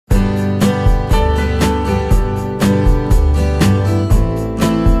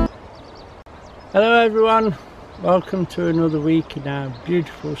Hello everyone, welcome to another week in our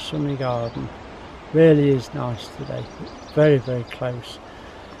beautiful sunny garden. Really is nice today, very close.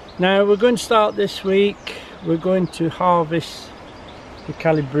 Now we're going to start this week, we're going to harvest the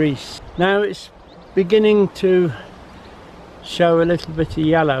Calabrese. Now it's beginning to show a little bit of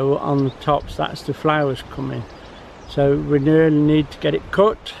yellow on the tops, that's the flowers coming. So we really need to get it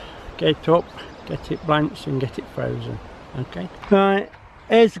cut, get it up, get it blanched and get it frozen. Okay, right.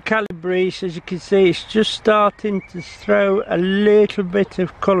 Here's the Calabrese. As you can see, it's just starting to throw a little bit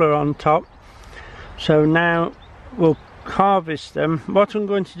of colour on top. So now we'll harvest them. What I'm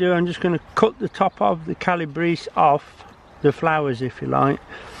going to do, I'm just going to cut the top of the Calabrese off, the flowers if you like,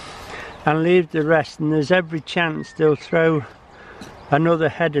 and leave the rest, and there's every chance they'll throw another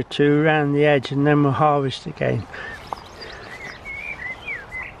head or two around the edge and then we'll harvest again.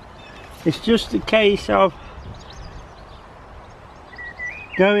 It's just a case of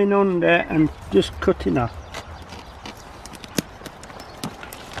going under and just cutting off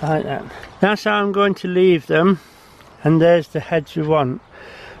like that. That's how I'm going to leave them, and there's the heads we want.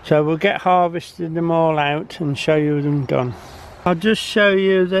 So we'll get harvesting them all out and show you them done. I'll just show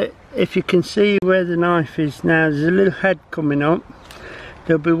you that if you can see where the knife is now, there's a little head coming up.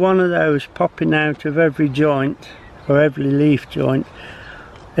 There'll be one of those popping out of every joint or every leaf joint.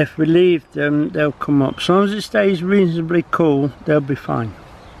 If we leave them, they'll come up. As long as it stays reasonably cool, they'll be fine.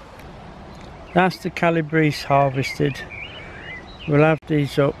 That's the Calabrese harvested. We'll have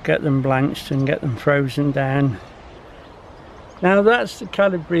these up, get them blanched and get them frozen down. Now that's the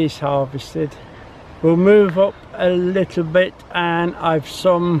Calabrese harvested. We'll move up a little bit, and I've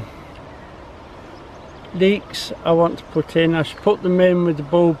some leeks I want to put in. I should put them in with the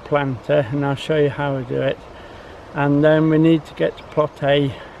bulb planter and I'll show you how I do it. And then we need to get to plot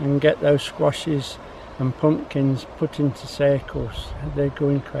A and get those squashes and pumpkins put into circles. They're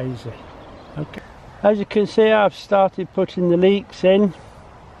going crazy. Okay. As you can see, I've started putting the leeks in,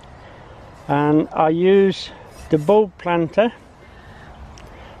 and I use the bulb planter,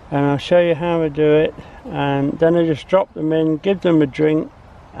 and I'll show you how I do it. And then I just drop them in, give them a drink,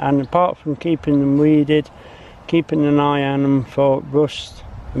 and apart from keeping them weeded, keeping an eye on them for rust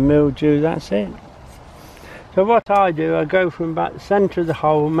and mildew, that's it. So what I do, I go from about the centre of the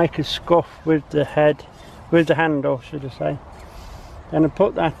hole, make a scuff with the head, with the handle should I say. Then I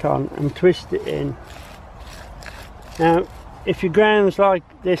put that on and twist it in. Now if your ground's like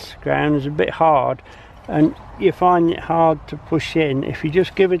this ground is a bit hard and you find it hard to push in, if you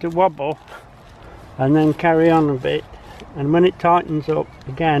just give it a wobble and then carry on a bit, and when it tightens up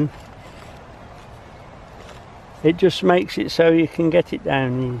again, it just makes it so you can get it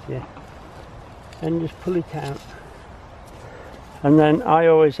down easier. And just pull it out, and then I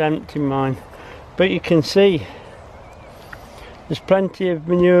always empty mine. But you can see there's plenty of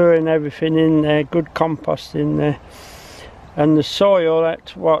manure and everything in there, good compost in there, and the soil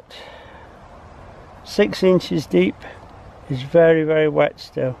at what, 6 inches deep is very wet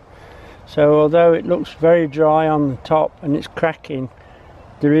still. So although it looks very dry on the top and it's cracking,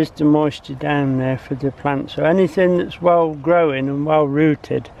 there is the moisture down there for the plant. So anything that's well growing and well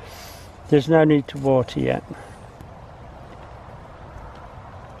rooted, there's no need to water yet.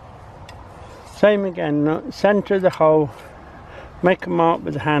 Same again, centre of the hole, make a mark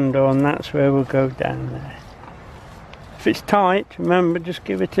with the handle, and that's where we'll go down there. If it's tight, remember, just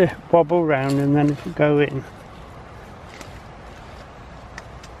give it a wobble round and then it'll go in.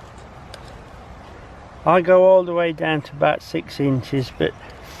 I go all the way down to about 6 inches, but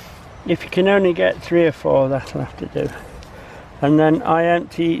if you can only get 3 or 4, that'll have to do. And then I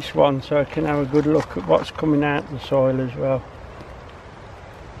empty each one so I can have a good look at what's coming out of the soil as well.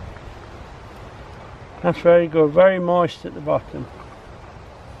 That's very good, very moist at the bottom.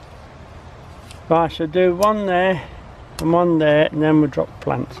 Right, so do one there and one there, and then we'll drop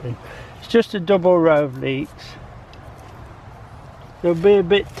plants in. It's just a double row of leeks. They'll be a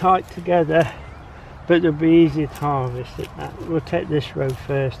bit tight together, but they'll be easy to harvest at that. We'll take this row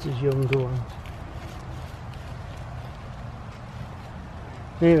first as younger ones.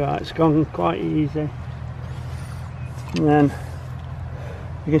 There, right, it's gone quite easy. And then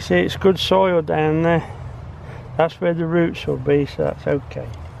you can see it's good soil down there. That's where the roots will be, so that's okay.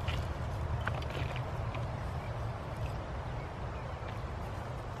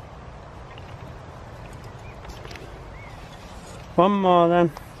 One more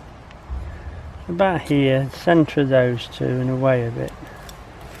then. About here, centre of those two and away a bit.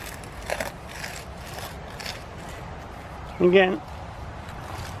 Again,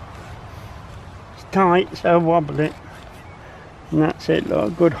 it's tight, so wobble it. And that's it,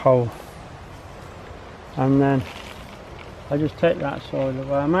 look, a good hole. And then I just take that soil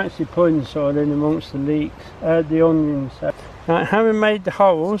away. I'm actually putting the soil in amongst the leeks, the onions. Now, having made the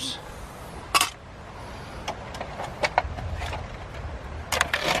holes,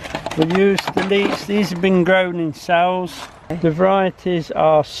 we'll use the leeks. These have been grown in cells. The varieties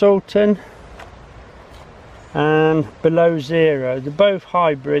are Sultan and Below Zero. They're both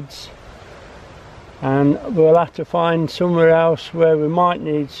hybrids, and we'll have to find somewhere else where we might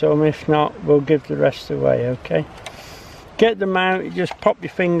need some. If not, we'll give the rest away. Okay, get them out, you just pop your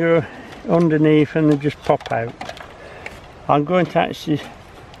finger underneath and they just pop out. I'm going to actually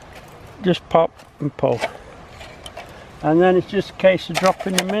just pop and pull, and then it's just a case of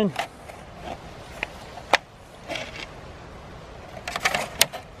dropping them in.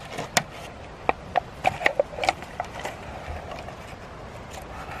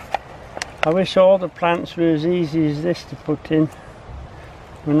 I wish all the plants were as easy as this to put in.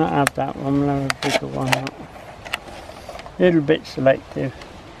 We'll not have that one, we'll have a bigger one. A little bit selective.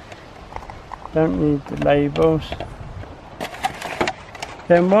 Don't need the labels.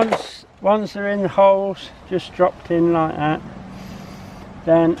 Then once they're in the holes, just dropped in like that,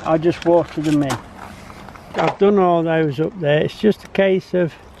 then I just water them in. I've done all those up there. It's just a case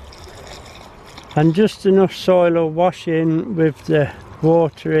of, and just enough soil will wash in with the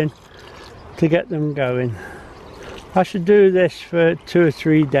watering to get them going. I should do this for 2 or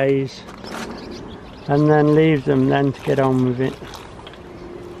 3 days and then leave them then to get on with it.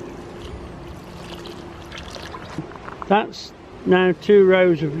 That's now 2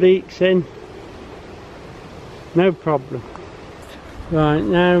 rows of leeks in, no problem. Right,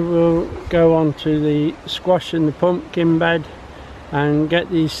 now we'll go on to the squash and the pumpkin bed and get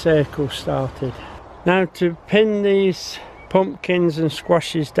these circles started. Now, to pin these pumpkins and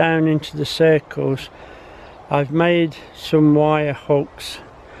squashes down into the circles, I've made some wire hooks,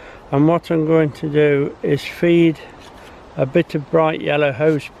 and what I'm going to do is feed a bit of bright yellow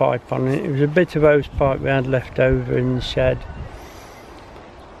hose pipe on it. It was a bit of hose pipe we had left over in the shed,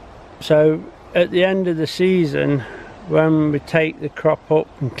 so at the end of the season when we take the crop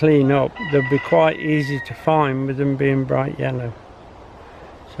up and clean up, they'll be quite easy to find with them being bright yellow.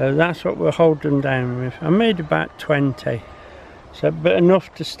 So that's what we'll hold them down with. I made about 20. So, but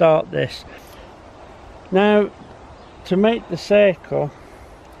enough to start this. Now, to make the circle,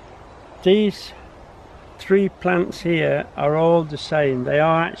 these 3 plants here are all the same. They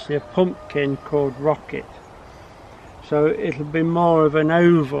are actually a pumpkin called Rocket. So it'll be more of an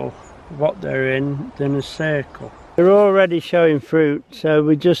oval what they're in than a circle. They're already showing fruit, so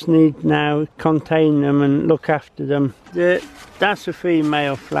we just need now contain them and look after them. That's a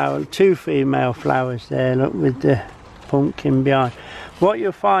female flower, 2 female flowers there, look, with the pumpkin behind. What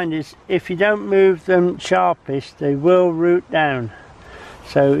you'll find is if you don't move them sharpish, they will root down.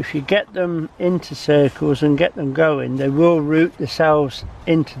 So if you get them into circles and get them going, they will root themselves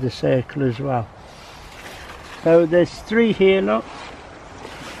into the circle as well. So there's 3 here, look.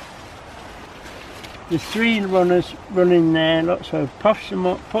 There's 3 runners running there, look, so push them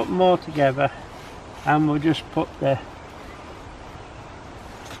up, put them all together, and we'll just put the...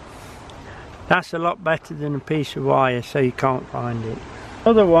 That's a lot better than a piece of wire, so you can't find it.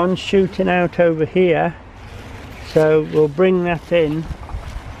 Other one's shooting out over here, so we'll bring that in.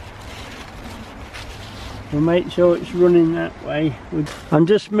 We'll make sure it's running that way. I'm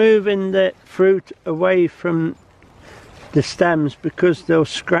just moving the fruit away from the stems because they'll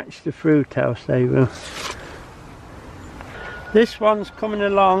scratch the fruit else, they will. This one's coming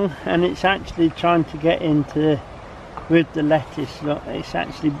along and it's actually trying to get into with the lettuce. Look, it's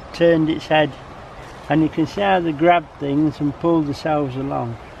actually turned its head, and you can see how they grab things and pull themselves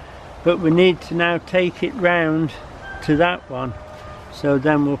along. But we need to now take it round to that one, so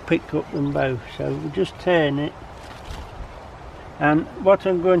then we'll pick up them both. So we'll just turn it, and what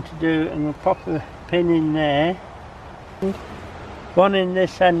I'm going to do, I'm going to pop a pin in there, one in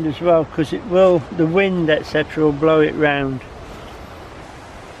this end as well, because it will, the wind etc will blow it round.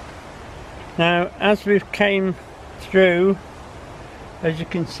 Now as we've came through, as you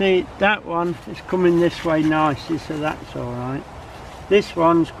can see, that one is coming this way nicely, so that's alright. This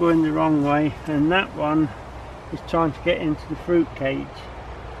one's going the wrong way, and that one is trying to get into the fruit cage.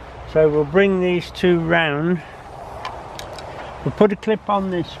 So we'll bring these 2 round. We'll put a clip on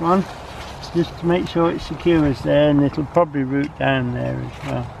this one just to make sure it secures there, and it'll probably root down there as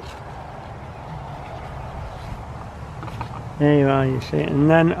well. There you are, you see it. And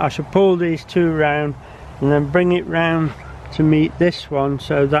then I shall pull these 2 round and then bring it round to meet this one,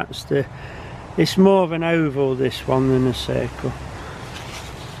 so that's the, it's more of an oval, this one, than a circle.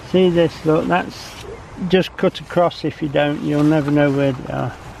 See this, look, that's just cut across. If you don't, you'll never know where they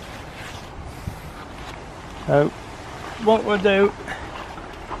are. So what we'll do,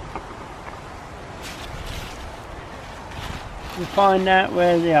 we'll find out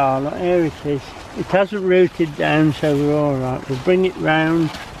where they are. Look, here it is. It hasn't rooted down, so we're alright. We'll bring it round.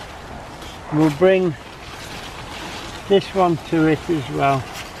 We'll bring this one to it as well.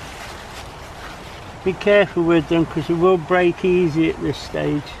 Be careful with them because they will break easy at this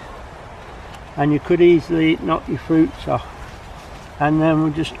stage, and you could easily knock your fruits off. And then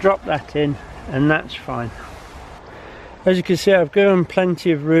we'll just drop that in, and that's fine. As you can see, I've given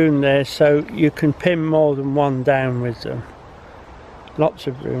plenty of room there, so you can pin more than one down with them. Lots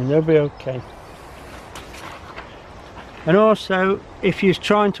of room, they'll be okay. And also, if you're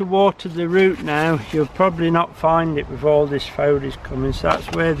trying to water the root now, you'll probably not find it with all this foliage coming, so that's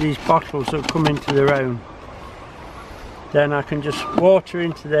where these bottles will come into their own. Then I can just water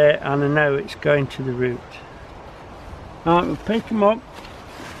into there and I know it's going to the root. Right, we'll pick them up.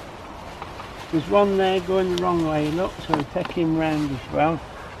 There's one there going the wrong way, look, so we'll take him round as well.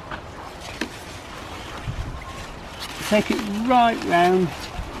 Take it right round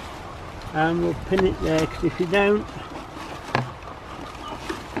and we'll pin it there, because if you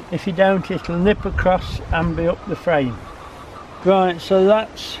don't it'll nip across and be up the frame. Right, so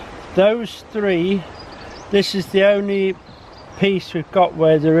that's those three. This is the only piece we've got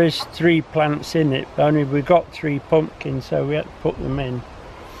where there is 3 plants in it, only we've got 3 pumpkins, so we had to put them in.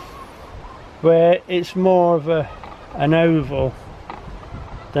 Where it's more of an oval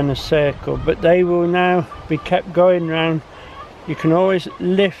than a circle, but they will now be kept going round. You can always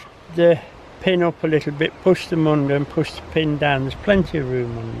lift the pin up a little bit, push them under and push the pin down. There's plenty of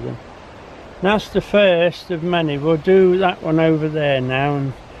room under them. That's the first of many. We'll do that one over there now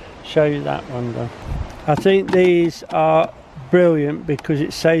and show you that one done. I think these are brilliant because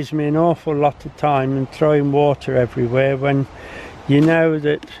it saves me an awful lot of time and throwing water everywhere, when you know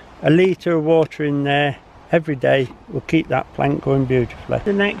that a litre of water in there every day will keep that plant going beautifully.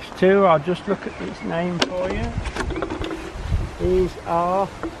 The next two, I'll just look at this name for you. These are,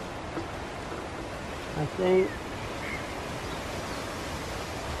 I think,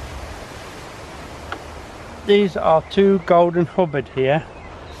 these are 2 golden hubbard here,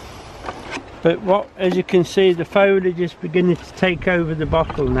 but what, as you can see, the foliage is beginning to take over the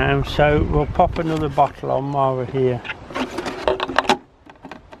bottle now, so we'll pop another bottle on while we're here.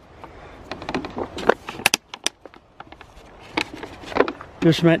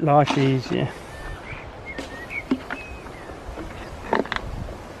 Just make life easier.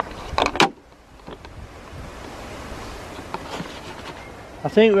 I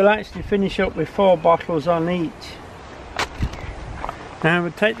think we'll actually finish up with 4 bottles on each. Now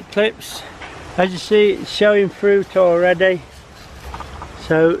we'll take the clips. As you see, it's showing fruit already.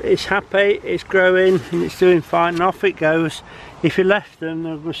 So it's happy, it's growing and it's doing fine, and off it goes. If you left them,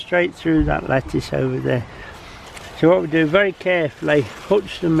 they'll go straight through that lettuce over there. So what we do, very carefully,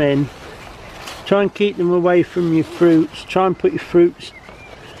 hutch them in. Try and keep them away from your fruits. Try and put your fruits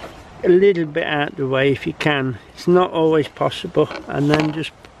a little bit out of the way if you can. It's not always possible, and then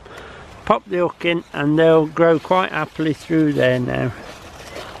just pop the hook in and they'll grow quite happily through there now.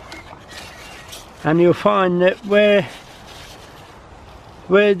 And you'll find that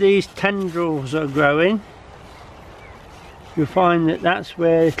where these tendrils are growing, you'll find that that's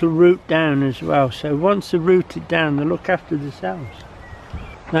where it'll root down as well. So once they're rooted down, they look after themselves.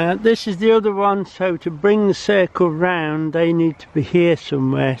 Now this is the other one, so to bring the circle round they need to be here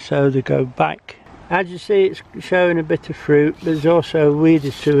somewhere, so they go back. As you see, it's showing a bit of fruit. There's also a weed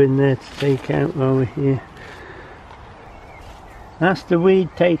or 2 in there to take out while we're here. That's the weed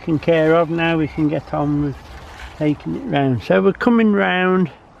taken care of. Now we can get on with taking it round. So we're coming round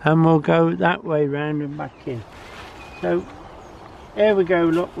and we'll go that way round and back in. So here we go,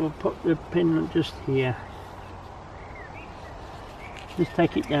 look, we'll put the pin just here. Just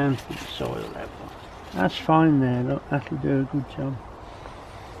take it down to the soil level. That's fine there, look, that'll do a good job.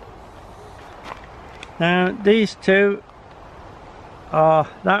 Now these 2 are,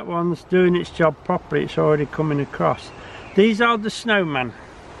 that one's doing its job properly, it's already coming across. These are the snowman.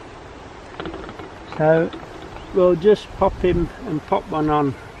 So we'll just pop him and pop one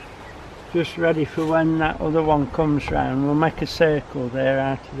on, just ready for when that other one comes round. We'll make a circle there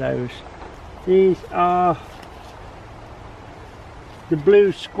out of those. These are the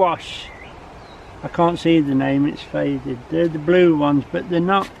blue squash. I can't see the name, it's faded. They're the blue ones, but they're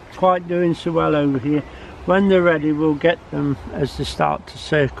not quite doing so well over here. When they're ready, we'll get them as they start to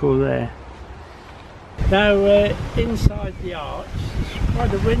circle there. Now we're inside the arch. There's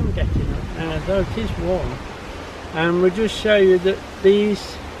quite a wind getting up now, though it is warm. And we'll just show you that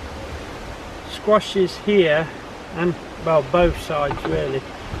these squashes here, and well, both sides really,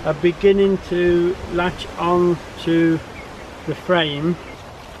 are beginning to latch on to the frame.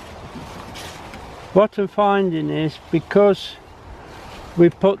 What I'm finding is, because we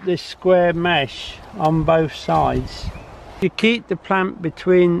put this square mesh on both sides, if you keep the plant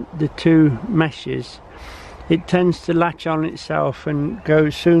between the two meshes, it tends to latch on itself and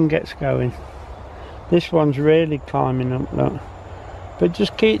soon gets going. This one's really climbing up, look. But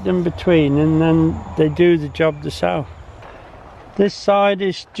just keep them between and then they do the job themselves. This side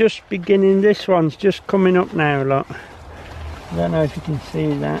is just beginning, this one's just coming up now, look. I don't know if you can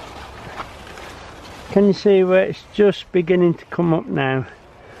see that. Can you see where it's just beginning to come up now?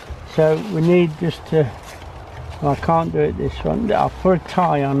 So we need just to, well, I can't do it this one. I'll put a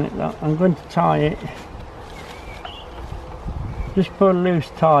tie on it, look. I'm going to tie it. Just put a loose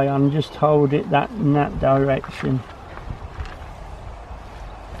tie on, just hold it in that direction.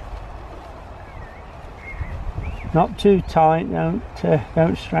 Not too tight,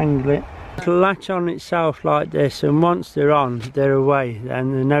 don't strangle it. It'll latch on itself like this, and once they're on, they're away,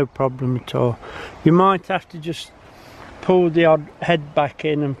 then they're no problem at all. You might have to just pull the odd head back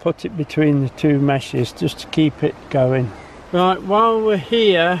in and put it between the two meshes just to keep it going. Right, while we're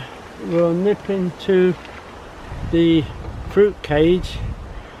here, we'll nip into the fruit cage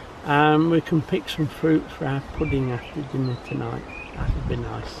and we can pick some fruit for our pudding after dinner tonight. That would be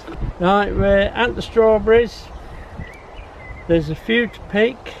nice. Right, we're at the strawberries. There's a few to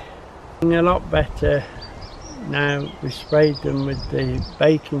pick. A lot better now. We sprayed them with the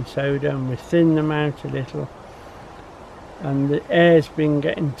baking soda and we thinned them out a little, and the air's been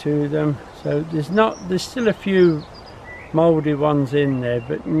getting to them, so there's still a few mouldy ones in there,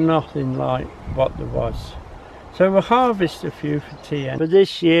 but nothing like what there was. So we'll harvest a few for tea. But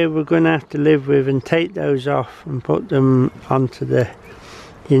this year we're going to have to live with and take those off and put them onto the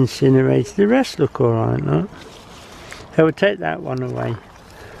incinerator. The rest look alright, look. So we'll take that one away.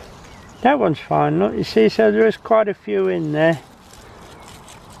 That one's fine, look, you see, so there is quite a few in there.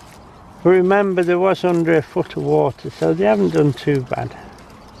 But remember, there was under a foot of water, so they haven't done too bad.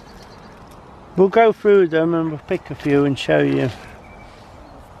 We'll go through them and we'll pick a few and show you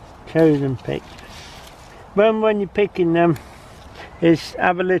them picked. When you're picking them, is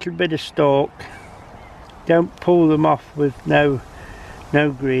have a little bit of stalk. Don't pull them off with no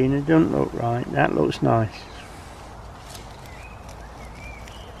green. It doesn't look right. That looks nice.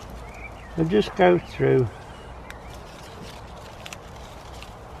 We'll just go through.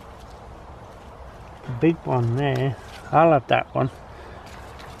 The big one there. I'll have that one.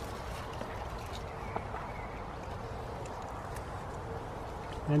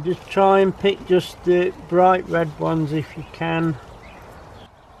 And just try and pick just the bright red ones if you can.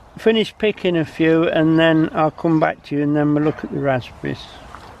 Finish picking a few and then I'll come back to you and then we'll look at the raspberries.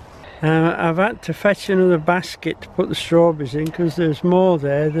 I've had to fetch another basket to put the strawberries in because there's more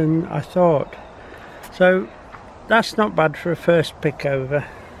there than I thought. So that's not bad for a first pick over.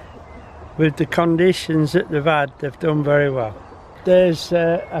 With the conditions that they've had, they've done very well. There's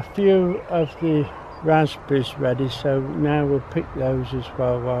a few of the raspberries ready, so now we'll pick those as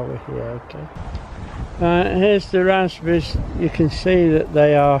well while we're here, okay? Here's the raspberries. You can see that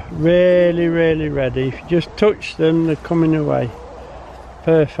they are really ready. If you just touch them, they're coming away.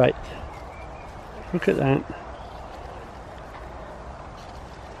 Perfect. Look at that.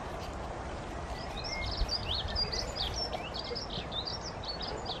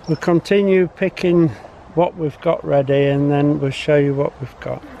 We'll continue picking what we've got ready and then we'll show you what we've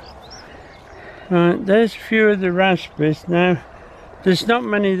got. Right, there's a few of the raspberries. Now there's not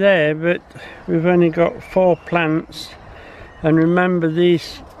many there, but we've only got 4 plants, and remember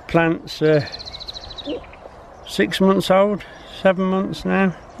these plants are 6 months old, 7 months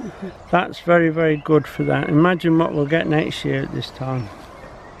now. That's very good for that. Imagine what we'll get next year at this time.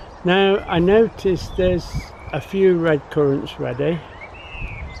 Now I noticed there's a few red currants ready,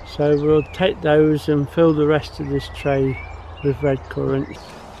 so we'll take those and fill the rest of this tray with red currants.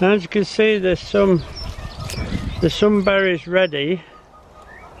 Now as you can see, there's some berries ready.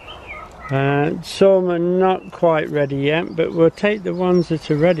 Some are not quite ready yet, but we'll take the ones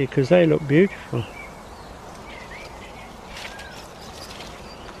that are ready because they look beautiful.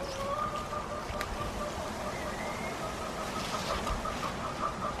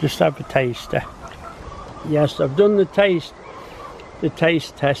 Just have a taster. Yes, I've done the taste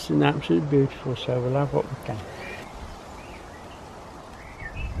test and absolutely beautiful, so we'll have what we can.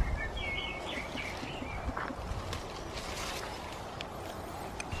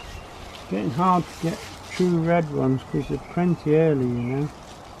 It's getting hard to get true red ones because they're plenty early, you know.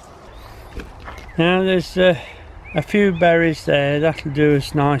 Now there's a few berries there. That'll do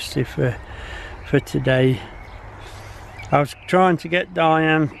us nicely for today. I was trying to get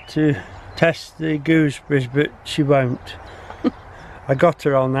Diane to test the gooseberries, but she won't. I got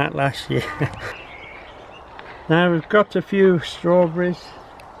her on that last year. Now we've got a few strawberries,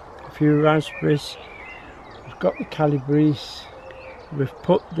 a few raspberries, we've got the Calabrese, we've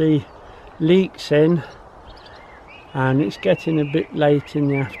put the Leeks in, and it's getting a bit late in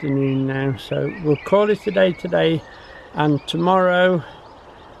the afternoon now, so we'll call it a day today, and tomorrow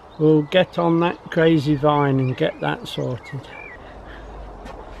we'll get on that crazy vine and get that sorted.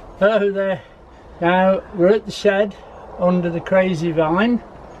 Hello there. Now we're at the shed under the crazy vine,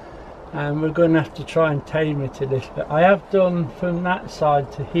 and we're going to have to try and tame it a little bit. I have done from that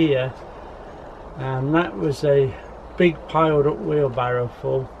side to here, and that was a big piled up wheelbarrow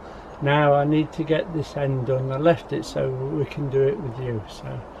full. Now I need to get this end done. I left it so we can do it with you,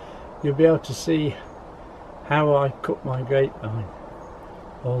 so you'll be able to see how I cut my grapevine.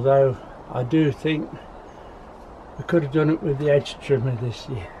 Although I do think we could have done it with the edge trimmer this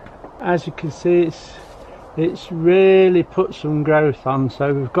year. As you can see, it's really put some growth on,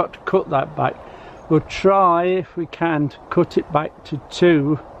 so we've got to cut that back. We'll try, if we can, to cut it back to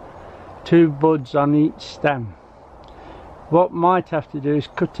two buds on each stem. What might have to do is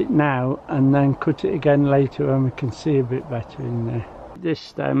cut it now and then cut it again later when we can see a bit better in there. This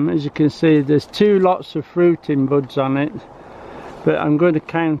stem, as you can see, there's two lots of fruiting buds on it, but I'm going to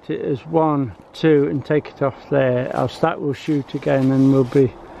count it as 1, 2 and take it off there, else that will shoot again and will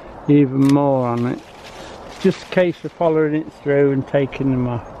be even more on it. Just a case of following it through and taking them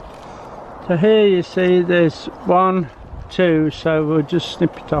off. So here you see there's 1, 2, so we'll just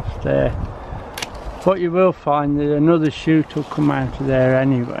snip it off there. What you will find is another shoot will come out of there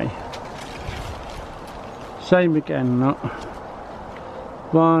anyway. Same again, look.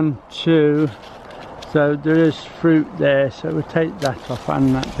 1, 2, so there is fruit there, so we'll take that off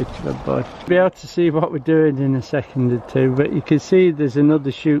and that bit of a bud. You'll be able to see what we're doing in a second or two, but you can see there's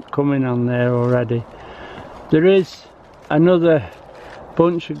another shoot coming on there already. There is another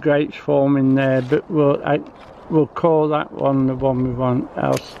bunch of grapes forming there, but we'll call that one the one we want,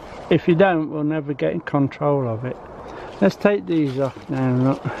 else if you don't, we'll never get in control of it. Let's take these off now,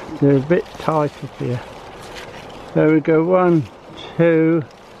 look, they're a bit tight up here. There we go, 1, 2.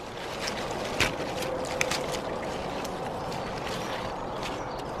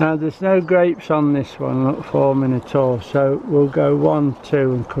 Now there's no grapes on this one, look, forming at all, so we'll go 1,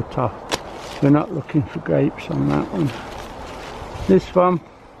 2 and cut off. We're not looking for grapes on that one. This one,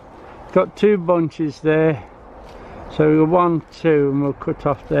 got 2 bunches there. So we'll go 1, 2 and we'll cut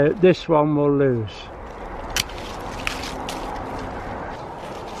off there. This one we'll lose.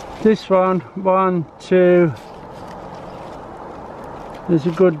 This one, 1, 2. There's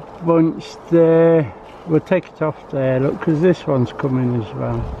a good bunch there. We'll take it off there, look, because this one's coming as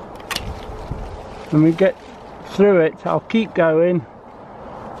well. When we get through it, I'll keep going.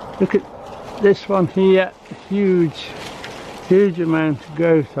 Look at this one here, huge amount of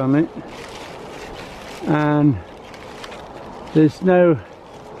growth on it. And there's no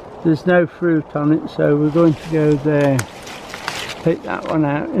fruit on it, so we're going to go there, take that one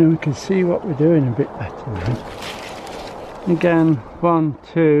out, and we can see what we're doing a bit better now. Again, 1,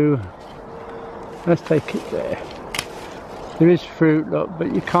 2, let's take it there. There is fruit, look,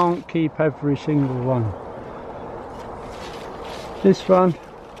 but you can't keep every single one. This one,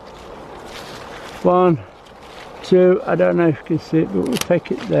 1, 2, I don't know if you can see it, but we'll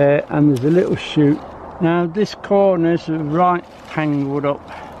take it there, and there's a little shoot. Now this corner's right tangled up,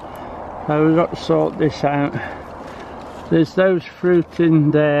 so we've got to sort this out. There's those fruit in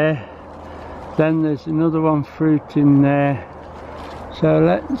there, then there's another one fruit in there, so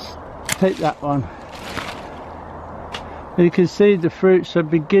let's take that one. You can see the fruits are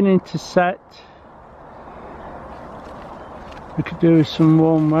beginning to set. We could do with some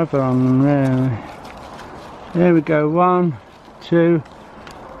warm weather on them really. There we go, 1, 2.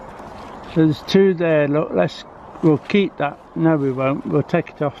 So there's 2 there, look, we'll keep that. No we won't, we'll take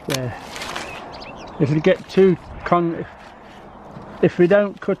it off there. If we get if we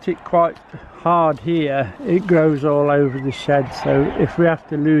don't cut it quite hard here, it grows all over the shed, so if we have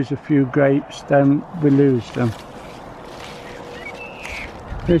to lose a few grapes, then we lose them.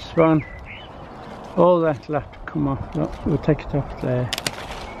 This one, all that'll have to come off, look, we'll take it off there.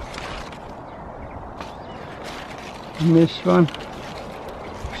 And this one.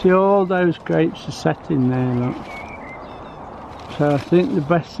 See, all those grapes are set in there, look. So I think the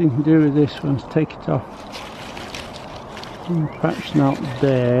best thing to do with this one is take it off. Perhaps not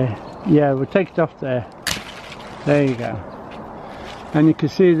there. Yeah, we'll take it off there. There you go. And you can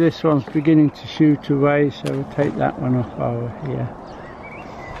see this one's beginning to shoot away, so we'll take that one off over here.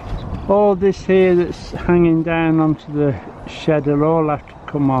 All this here that's hanging down onto the shed will all have to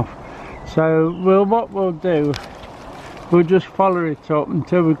come off. So what we'll do, we'll just follow it up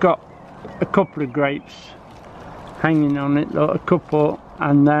until we've got a couple of grapes hanging on it, look, a couple,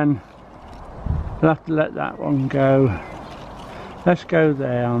 and then we'll have to let that one go. Let's go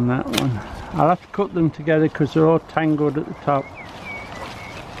there on that one. I'll have to cut them together because they're all tangled at the top.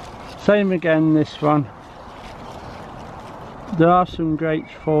 Same again this one. There are some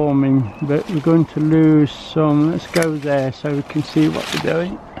grapes forming, but we're going to lose some. Let's go there so we can see what they're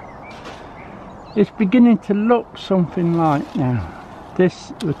doing. It's beginning to look something like now.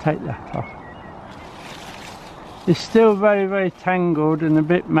 This, we'll take that off. It's still very, very tangled and a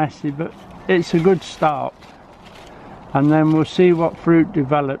bit messy, but it's a good start. And then we'll see what fruit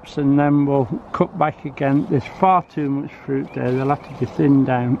develops, and then we'll cut back again. There's far too much fruit there. They'll have to be thinned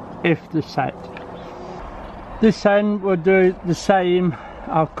down if they're set. This end we'll do the same.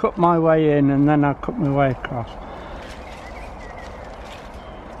 I'll cut my way in and then I'll cut my way across.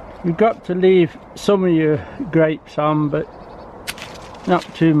 You've got to leave some of your grapes on, but not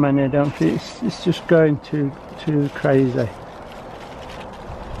too many, I don't think. It's just going too crazy.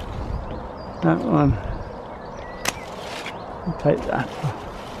 That one, I'll take that off.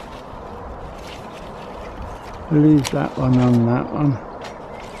 Leave that one on that one.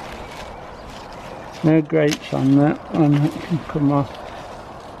 No grapes on that one, that can come off.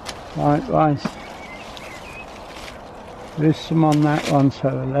 Likewise. There's some on that one, so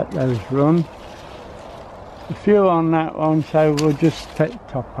we'll let those run. A few on that one, so we'll just take the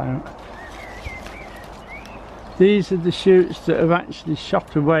top out. These are the shoots that have actually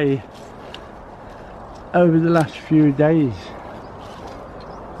shot away over the last few days.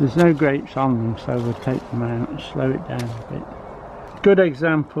 There's no grapes on them, so we'll take them out and slow it down a bit. Good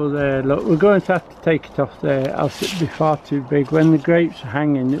example there, look, we're going to have to take it off there, else it'll be far too big. When the grapes are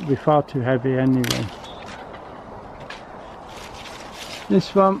hanging, it'll be far too heavy anyway.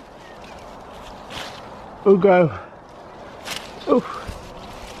 This one will go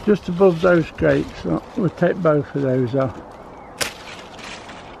just above those grapes. Look, we'll take both of those off.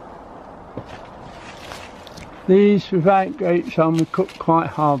 These without grapes on, we cut quite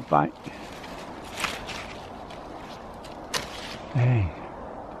hard back. There.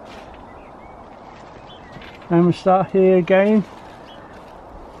 And we'll start here again.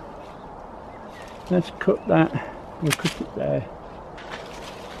 Let's cut that. We'll cut it there.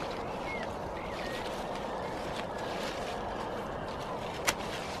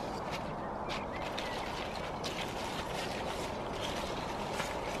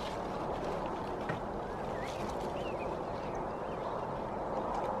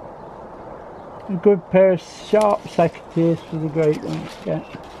 A good pair of sharp secateurs for the grape ones to get.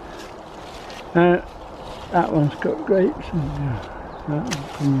 Now that one's got grapes and that one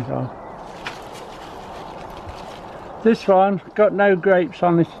comes off. This one got no grapes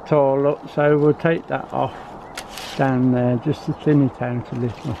on it at all, look, so we'll take that off down there just to thin it out a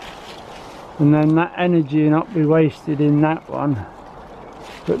little. And then that energy will not be wasted in that one,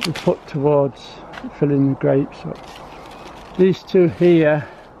 but be put towards filling the grapes up. These two here,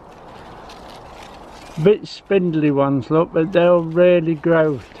 bit spindly ones, look, but they'll really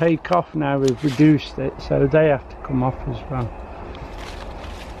grow, take off now. We've reduced it, so they have to come off as well.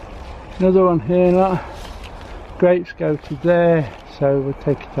 Another one here, look, grapes go to there, so we'll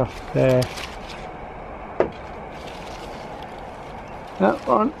take it off there. That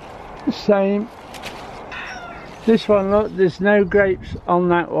one, the same. This one, look, there's no grapes on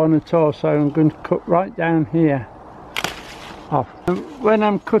that one at all, so I'm going to cut right down here off. When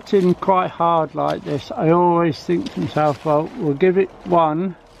I'm cutting quite hard like this, I always think to myself, well, we'll give it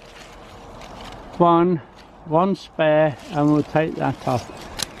one spare and we'll take that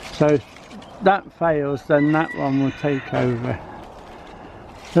off. So if that fails, then that one will take over.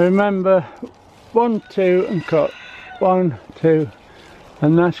 So remember, 1, 2 and cut, 1, 2,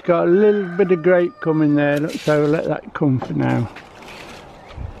 and that's got a little bit of grape coming there, look, so we'll let that come for now.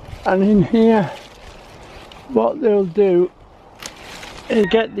 And in here, what they'll do, you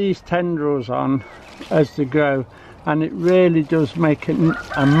get these tendrils on as they grow, and it really does make a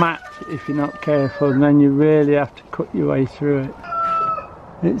mat if you're not careful, and then you really have to cut your way through it.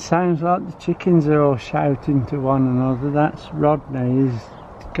 It sounds like the chickens are all shouting to one another. That's Rodney, he's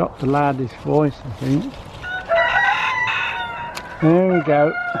got the loudest voice, I think. There we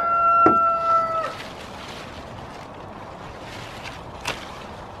go.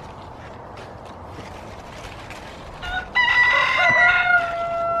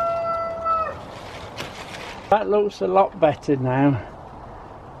 That looks a lot better now.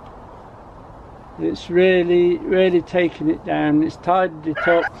 It's really taken it down. It's tidied it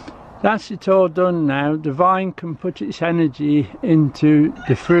up. That's it all done now. The vine can put its energy into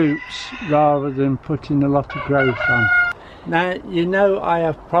the fruits rather than putting a lot of growth on. Now you know I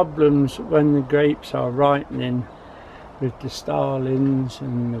have problems when the grapes are ripening with the starlings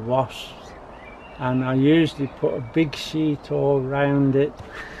and the wasps, and I usually put a big sheet all around it.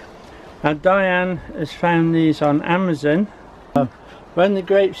 Now Diane has found these on Amazon. When the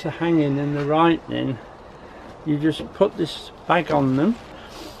grapes are hanging and they're ripening, you just put this bag on them.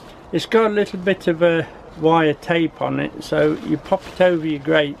 It's got a little bit of a wire tape on it, so you pop it over your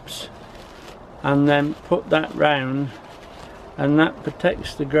grapes and then put that round, and that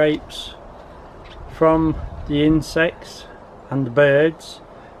protects the grapes from the insects and the birds,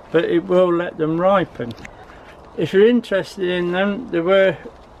 but it will let them ripen. If you're interested in them, they were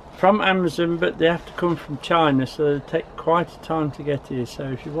from Amazon, but they have to come from China, so they take quite a time to get here. So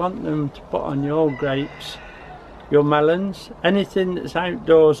if you want them to put on your grapes, your melons, anything that's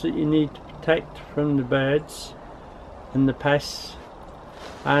outdoors that you need to protect from the birds and the pests,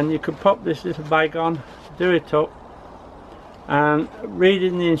 and you could pop this little bag on, do it up, and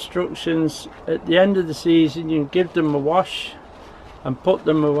reading the instructions at the end of the season, you give them a wash and put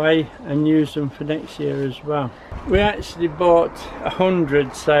them away and use them for next year as well. We actually bought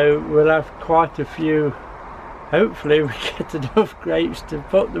 100, so we'll have quite a few. Hopefully we get enough grapes to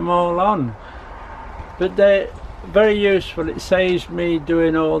put them all on, but they're very useful. It saves me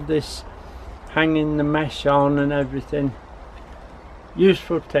doing all this hanging the mesh on and everything.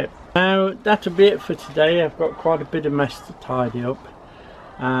 Useful tip. Now that'll be it for today. I've got quite a bit of mess to tidy up,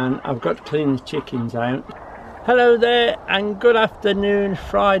 and I've got to clean the chickens out. Hello there and good afternoon.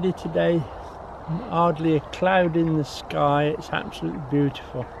 Friday today, hardly a cloud in the sky. It's absolutely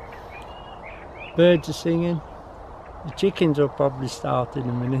beautiful. Birds are singing. The chickens will probably start in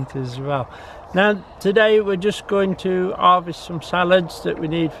a minute as well. Now today we're just going to harvest some salads that we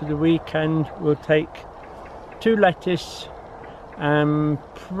need for the weekend. We'll take 2 lettuce and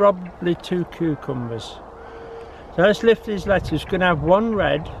probably 2 cucumbers. So let's lift these lettuce. We're going to have 1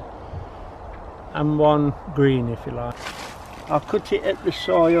 red and 1 green, if you like. I'll cut it at the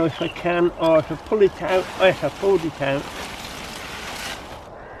soil if I can, or if I pull it out, or if I pulled it out.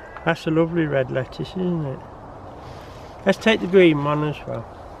 That's a lovely red lettuce, isn't it? Let's take the green one as well.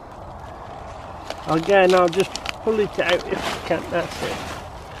 Again, I'll just pull it out if I can. That's it.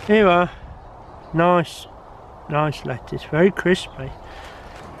 Here we are. Nice lettuce, very crispy.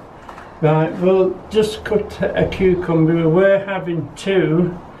 Right, we'll just cut a cucumber. We're having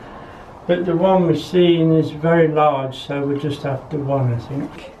 2, but the one we're seeing is very large, so we'll just have the 1, I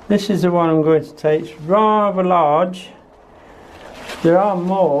think. This is the one I'm going to take. It's rather large. There are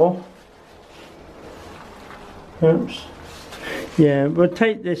more. Oops. Yeah, we'll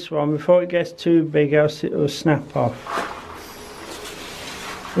take this one before it gets too big, else it will snap off.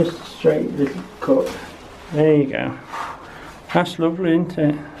 Just a straight little cut. There you go. That's lovely, isn't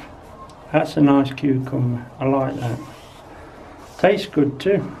it? That's a nice cucumber. I like that. Tastes good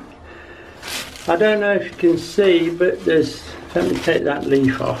too. I don't know if you can see, but there's, let me take that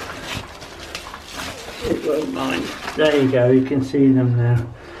leaf off. It won't mind. There you go, you can see them now.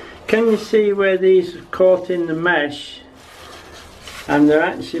 Can you see where these are caught in the mesh? And they're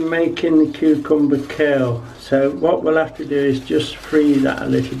actually making the cucumber curl. So what we'll have to do is just free that a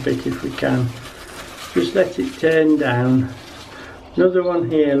little bit if we can. Just let it turn down. Another one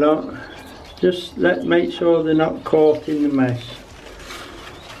here, look. Just make sure they're not caught in the mesh.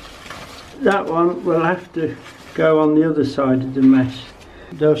 That one will have to go on the other side of the mesh.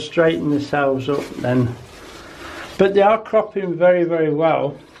 They'll straighten themselves up then. But they are cropping very, very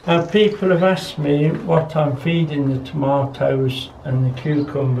well. Now people have asked me what I'm feeding the tomatoes and the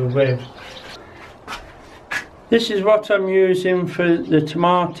cucumber with. This is what I'm using for the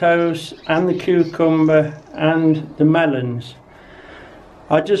tomatoes and the cucumber and the melons.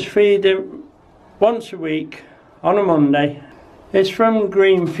 I just feed them once a week on a Monday. It's from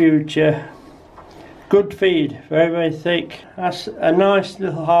Green Future. Good feed, very, very thick. That's a nice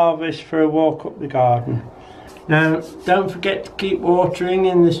little harvest for a walk up the garden. Now, don't forget to keep watering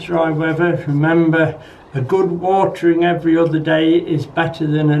in this dry weather. Remember, a good watering every other day is better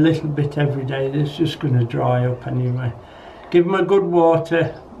than a little bit every day. It's just going to dry up anyway. Give them a good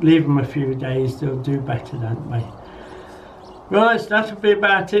water, leave them a few days, they'll do better, don't they? Right, so that'll be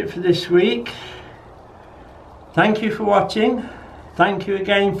about it for this week. Thank you for watching. Thank you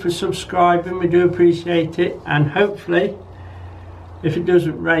again for subscribing, we do appreciate it, and hopefully, if it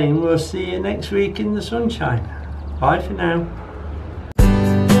doesn't rain, we'll see you next week in the sunshine. Bye for now.